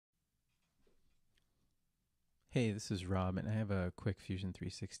Hey, this is Rob, and I have a quick Fusion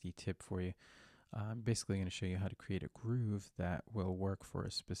 360 tip for you. I'm basically going to show you how to create a groove that will work for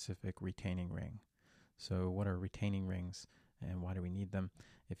a specific retaining ring. So, what are retaining rings and why do we need them?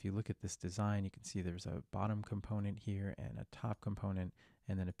 If you look at this design, you can see there's a bottom component here and a top component,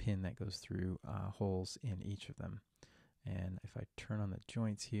 and then a pin that goes through holes in each of them. And if I turn on the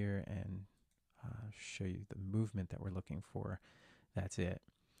joints here and show you the movement that we're looking for, that's it.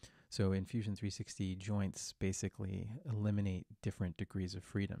 So in Fusion 360, joints basically eliminate different degrees of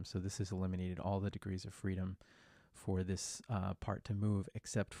freedom. So this has eliminated all the degrees of freedom for this part to move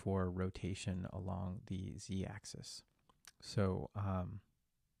except for rotation along the z-axis. So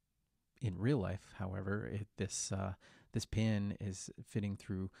in real life, however, this pin is fitting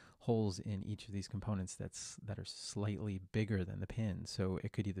through holes in each of these components that are slightly bigger than the pin. So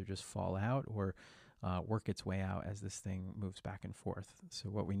it could either just fall out or work its way out as this thing moves back and forth. So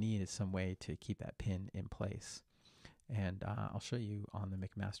what we need is some way to keep that pin in place. And I'll show you on the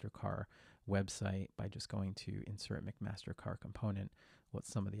McMaster-Carr website by just going to Insert McMaster-Carr Component what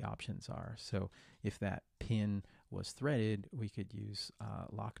some of the options are. So if that pin was threaded, we could use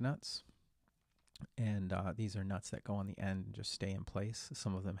lock nuts. And these are nuts that go on the end and just stay in place.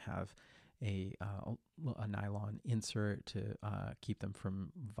 Some of them have a nylon insert to keep them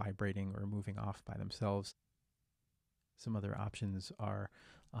from vibrating or moving off by themselves. Some other options are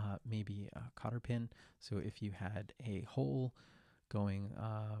maybe a cotter pin. So if you had a hole going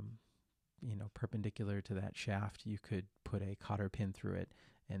perpendicular to that shaft, you could put a cotter pin through it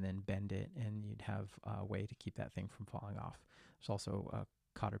and then bend it, and you'd have a way to keep that thing from falling off. There's also a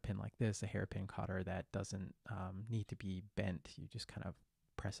cotter pin like this, a hairpin cotter that doesn't need to be bent. You just kind of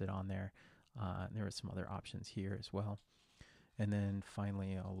press it on there. There are some other options here as well. And then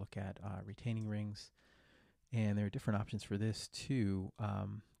finally, I'll look at retaining rings. And there are different options for this too.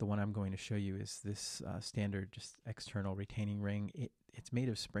 The one I'm going to show you is this standard just external retaining ring. It's made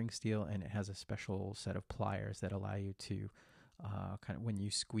of spring steel, and it has a special set of pliers that allow you to kind of, when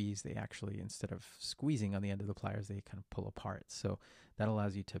you squeeze, they actually, instead of squeezing on the end of the pliers, they kind of pull apart. So that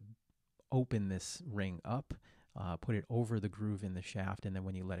allows you to open this ring up, put it over the groove in the shaft, and then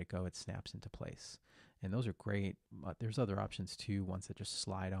when you let it go, it snaps into place. And those are great. But there's other options too, ones that just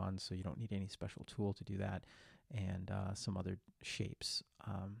slide on, so you don't need any special tool to do that, and some other shapes.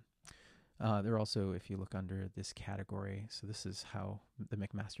 There are also, if you look under this category, so this is how the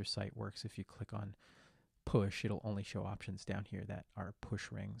McMaster site works. If you click on push, it'll only show options down here that are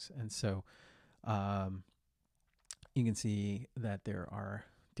push rings. And so you can see that there are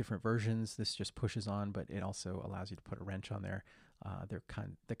different versions. This just pushes on, but it also allows you to put a wrench on there. They're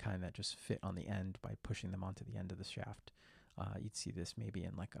the kind that just fit on the end by pushing them onto the end of the shaft. You'd see this maybe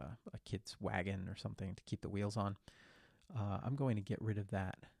in like a kid's wagon or something to keep the wheels on. I'm going to get rid of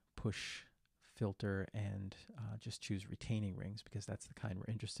that push filter and just choose retaining rings, because that's the kind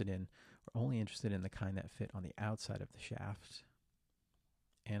we're interested in. We're only interested in the kind that fit on the outside of the shaft.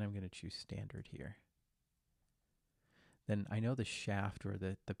 And I'm going to choose standard here. Then I know the shaft, or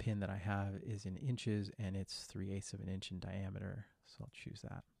the pin that I have, is in inches, and it's 3/8 of an inch in diameter. So I'll choose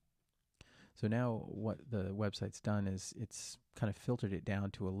that. So now what the website's done is it's kind of filtered it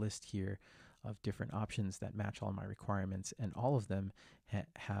down to a list here of different options that match all my requirements, and all of them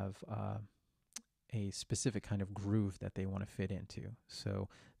have a specific kind of groove that they want to fit into. So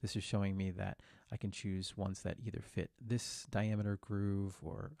this is showing me that I can choose ones that either fit this diameter groove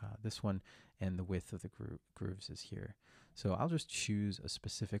or this one, and the width of the grooves is here. So I'll just choose a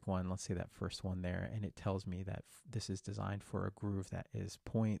specific one. Let's say that first one there, and it tells me that this is designed for a groove that is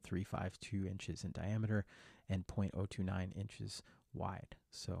 0.352 inches in diameter and 0.029 inches wide.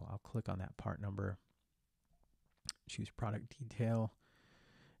 So I'll click on that part number, choose product detail,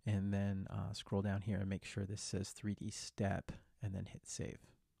 and then scroll down here and make sure this says 3D step, and then hit save.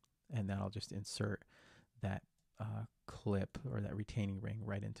 And then I'll just insert that clip, or that retaining ring,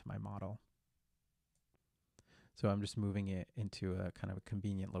 right into my model. So I'm just moving it into a kind of a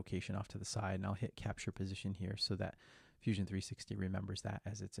convenient location off to the side, and I'll hit capture position here so that Fusion 360 remembers that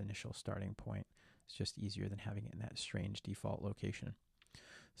as its initial starting point. It's just easier than having it in that strange default location.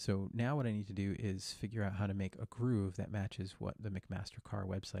 So now what I need to do is figure out how to make a groove that matches what the McMaster-Carr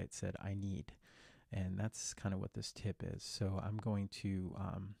website said I need. And that's kind of what this tip is. So I'm going to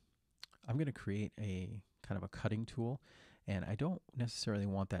create a kind of a cutting tool, and I don't necessarily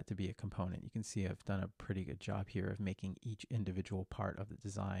want that to be a component. You can see I've done a pretty good job here of making each individual part of the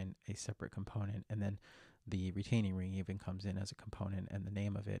design a separate component, and then the retaining ring even comes in as a component, and the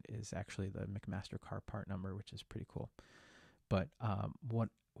name of it is actually the McMaster-Carr part number, which is pretty cool. But what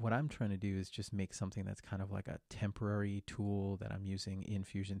what I'm trying to do is just make something that's kind of like a temporary tool that I'm using in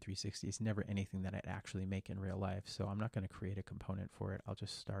Fusion 360. It's never anything that I'd actually make in real life. So I'm not going to create a component for it. I'll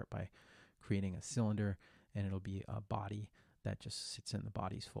just start by creating a cylinder, and it'll be a body that just sits in the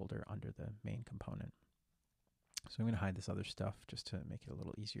bodies folder under the main component. So I'm going to hide this other stuff just to make it a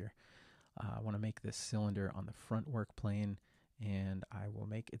little easier. I want to make this cylinder on the front work plane, and I will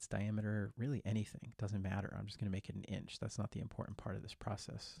make its diameter really anything. Doesn't matter. I'm just going to make it an inch. That's not the important part of this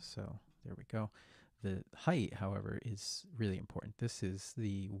process. So there we go. The height, however, is really important. This is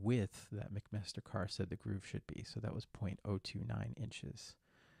the width that McMaster-Carr said the groove should be. So that was 0.029 inches.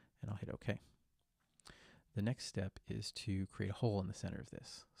 And I'll hit OK. The next step is to create a hole in the center of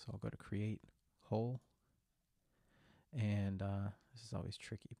this. So I'll go to Create, Hole. And this is always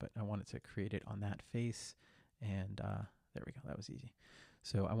tricky, but I wanted to create it on that face. And there we go. That was easy.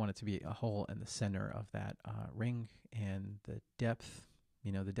 So I want it to be a hole in the center of that ring, and the depth,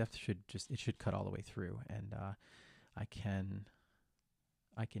 the depth should cut all the way through. And I can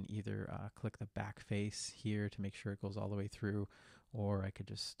either click the back face here to make sure it goes all the way through, or I could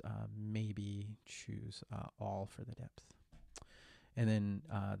just maybe choose all for the depth. And then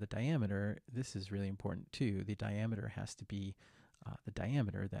the diameter, this is really important too. The diameter has to be the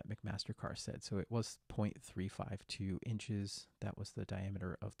diameter that McMaster-Carr said. So it was 0.352 inches. That was the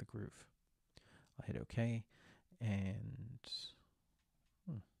diameter of the groove. I'll hit OK. And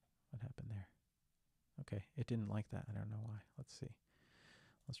what happened there? Okay, it didn't like that. I don't know why. Let's see.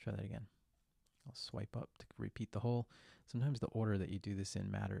 Let's try that again. I'll swipe up to repeat the whole. Sometimes the order that you do this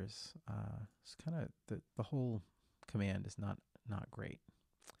in matters. It's kind of the whole command is not great.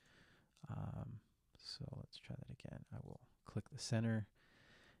 So let's try that again. I will click the center,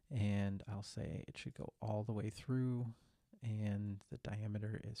 and I'll say it should go all the way through, and the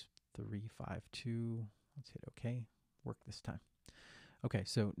diameter is 352. Let's hit OK. Work this time. Okay,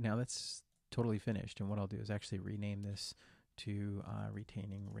 so now that's totally finished, and what I'll do is actually rename this to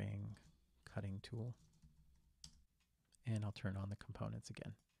retaining ring cutting tool, and I'll turn on the components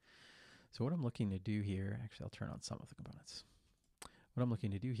again. So what I'm looking to do here, actually I'll turn on some of the components. What I'm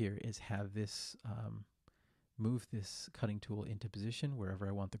looking to do here is have this move this cutting tool into position wherever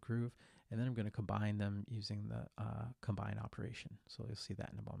I want the groove, and then I'm going to combine them using the combine operation. So you'll see that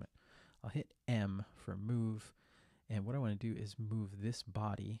in a moment. I'll hit M for move, and what I want to do is move this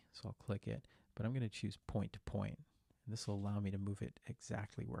body, so I'll click it, but I'm going to choose point to point, and this will allow me to move it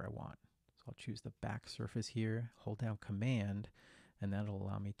exactly where I want. So I'll choose the back surface here, hold down Command, and that'll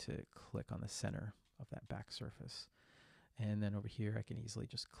allow me to click on the center of that back surface. And then over here, I can easily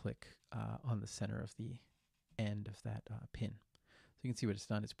just click on the center of the end of that pin. So you can see what it's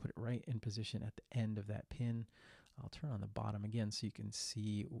done. It's put it right in position at the end of that pin. I'll turn on the bottom again so you can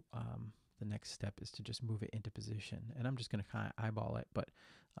see the next step is to just move it into position. And I'm just going to kind of eyeball it, but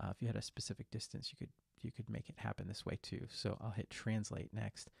if you had a specific distance, you could make it happen this way too. So I'll hit Translate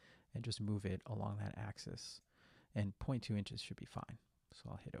next and just move it along that axis. And 0.2 inches should be fine. So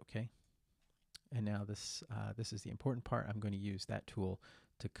I'll hit OK. And now this is the important part. I'm going to use that tool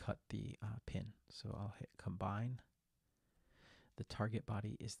to cut the pin. So I'll hit Combine. The target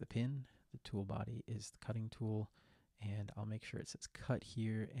body is the pin. The tool body is the cutting tool. And I'll make sure it says Cut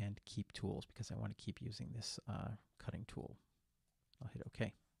here and Keep Tools because I want to keep using this cutting tool. I'll hit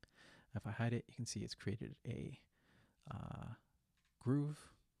OK. If I hide it, you can see it's created a groove.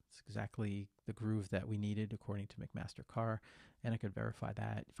 It's exactly the groove that we needed according to McMaster-Carr, and I could verify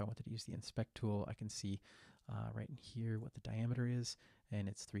that. If I wanted to use the inspect tool, I can see right in here what the diameter is, and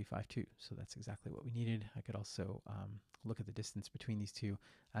it's 352, so that's exactly what we needed. I could also look at the distance between these two.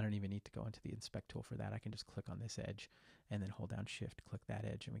 I don't even need to go into the inspect tool for that. I can just click on this edge and then hold down Shift, click that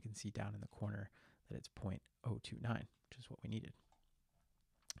edge, and we can see down in the corner that it's 0.029, which is what we needed.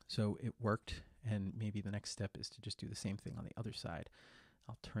 So it worked, and maybe the next step is to just do the same thing on the other side.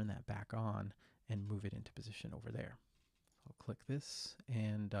 I'll turn that back on and move it into position over there. I'll click this,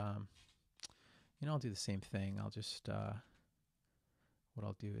 and I'll do the same thing. I'll just what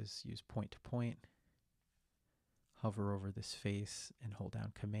I'll do is use point to point, hover over this face, and hold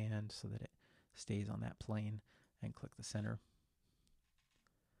down Command so that it stays on that plane, and click the center.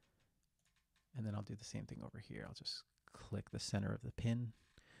 And then I'll do the same thing over here. I'll just click the center of the pin,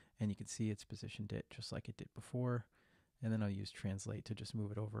 and you can see it's positioned it just like it did before. And then I'll use Translate to just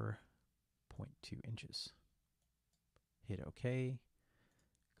move it over 0.2 inches. Hit OK,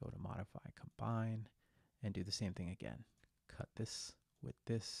 go to Modify, Combine, and do the same thing again. Cut this with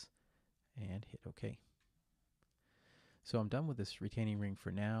this, and hit OK. So I'm done with this retaining ring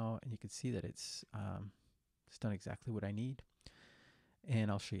for now, and you can see that it's done exactly what I need.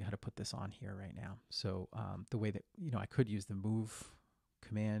 And I'll show you how to put this on here right now. So the way that, I could use the move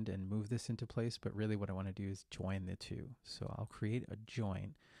command and move this into place, but really what I want to do is join the two. So I'll create a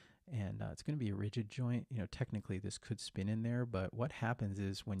joint, and it's going to be a rigid joint. You know, technically this could spin in there, but what happens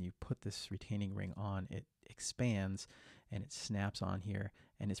is when you put this retaining ring on, it expands and it snaps on here,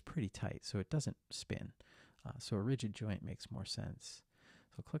 and it's pretty tight, so it doesn't spin. So a rigid joint makes more sense.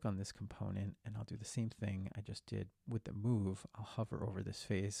 So I'll click on this component, and I'll do the same thing I just did with the move. I'll hover over this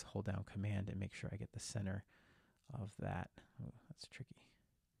face, hold down command, and make sure I get the center of that. Oh, that's tricky.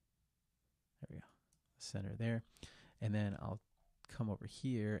 There we go. Center there. And then I'll come over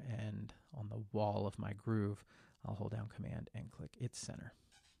here, and on the wall of my groove, I'll hold down command and click its center.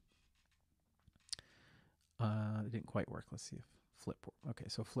 It didn't quite work. Let's see if flip. Okay,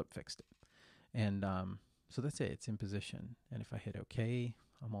 so flip fixed it. And so that's it. It's in position. And if I hit OK,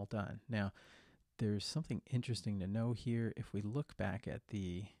 I'm all done. Now, there's something interesting to know here. If we look back at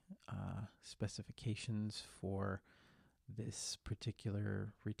the specifications for this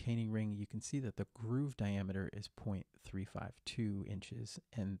particular retaining ring, you can see that the groove diameter is 0.352 inches,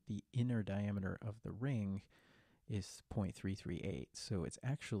 and the inner diameter of the ring is 0.338. So it's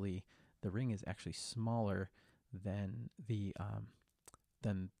actually, the ring is actually smaller than the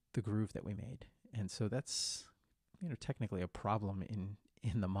groove that we made. And so that's, you know, technically a problem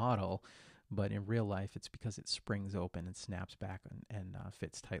in the model, but in real life it's because it springs open and snaps back and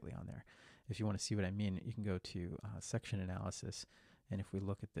fits tightly on there. If you want to see what I mean, you can go to section analysis, and if we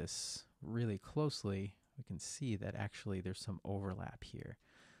look at this really closely, we can see that actually there's some overlap here.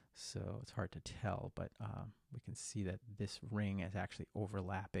 So it's hard to tell, but we can see that this ring is actually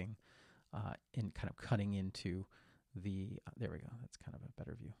overlapping and kind of cutting into the, there we go, that's kind of a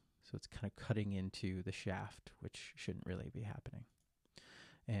better view. So it's kind of cutting into the shaft, which shouldn't really be happening.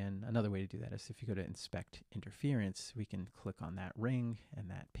 And another way to do that is if you go to inspect interference, we can click on that ring and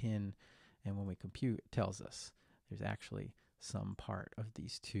that pin, and when we compute, it tells us there's actually some part of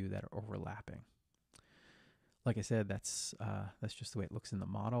these two that are overlapping. Like I said, that's just the way it looks in the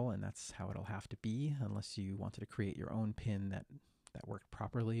model, and that's how it'll have to be unless you wanted to create your own pin that worked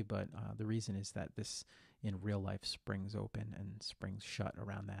properly. But the reason is that this in real life springs open and springs shut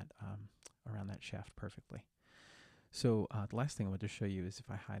around that shaft perfectly. So the last thing I want to show you is if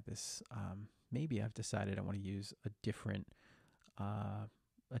I hide this, maybe I've decided I want to use a different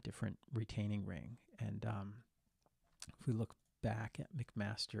retaining ring. And if we look back at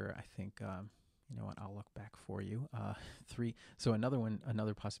McMaster, I think you know what? I'll look back for you. So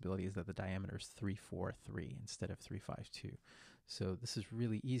another possibility is that the diameter is 343 instead of 352. So this is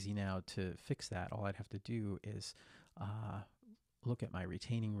really easy now to fix that. All I'd have to do is look at my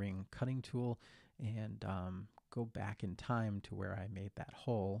retaining ring cutting tool and go back in time to where I made that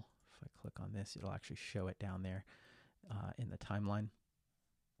hole. If I click on this, it'll actually show it down there in the timeline.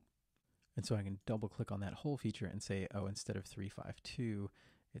 And so I can double click on that hole feature and say, oh, instead of 352,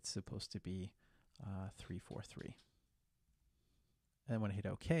 it's supposed to be 343. And when I hit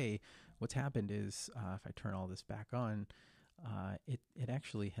OK, what's happened is if I turn all this back on, it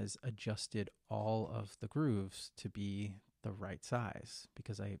actually has adjusted all of the grooves to be the right size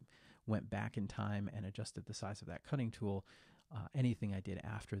because I went back in time and adjusted the size of that cutting tool. Anything I did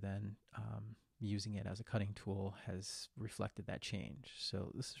after then, using it as a cutting tool, has reflected that change.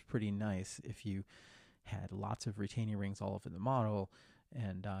 So this is pretty nice if you had lots of retaining rings all over the model,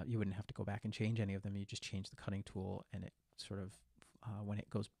 and you wouldn't have to go back and change any of them. You just change the cutting tool, and it sort of, when it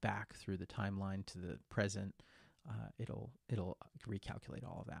goes back through the timeline to the present, it'll recalculate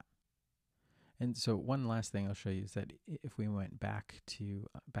all of that. And so one last thing I'll show you is that if we went back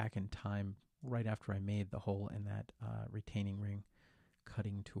in time right after I made the hole in that retaining ring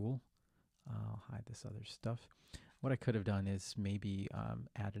cutting tool, I'll hide this other stuff. What I could have done is maybe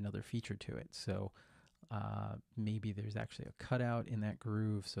add another feature to it. So maybe there's actually a cutout in that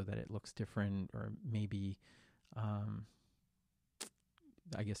groove so that it looks different, or maybe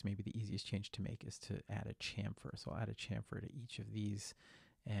I guess maybe the easiest change to make is to add a chamfer. So I'll add a chamfer to each of these,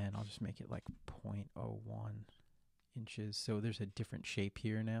 and I'll just make it like 0.01 inches. So there's a different shape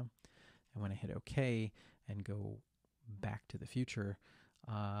here now. And when I hit OK and go back to the future,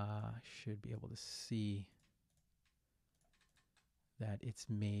 I should be able to see that it's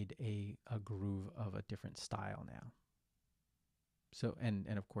made a groove of a different style now. So, and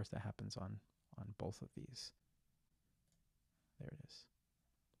of course that happens on both of these. There it is.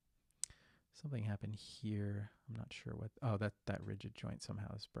 Something happened here. I'm not sure what. Oh, that rigid joint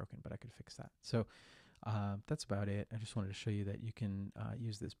somehow is broken, but I could fix that. So that's about it. I just wanted to show you that you can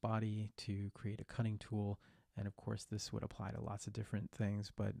use this body to create a cutting tool. And of course, this would apply to lots of different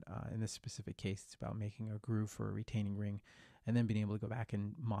things. But in this specific case, it's about making a groove for a retaining ring and then being able to go back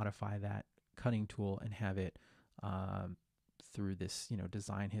and modify that cutting tool and have it through this,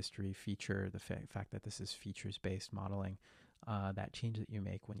 design history feature, the fact that this is features-based modeling, that change that you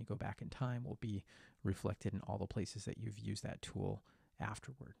make when you go back in time will be reflected in all the places that you've used that tool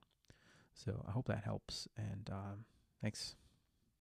afterward. So I hope that helps, and thanks.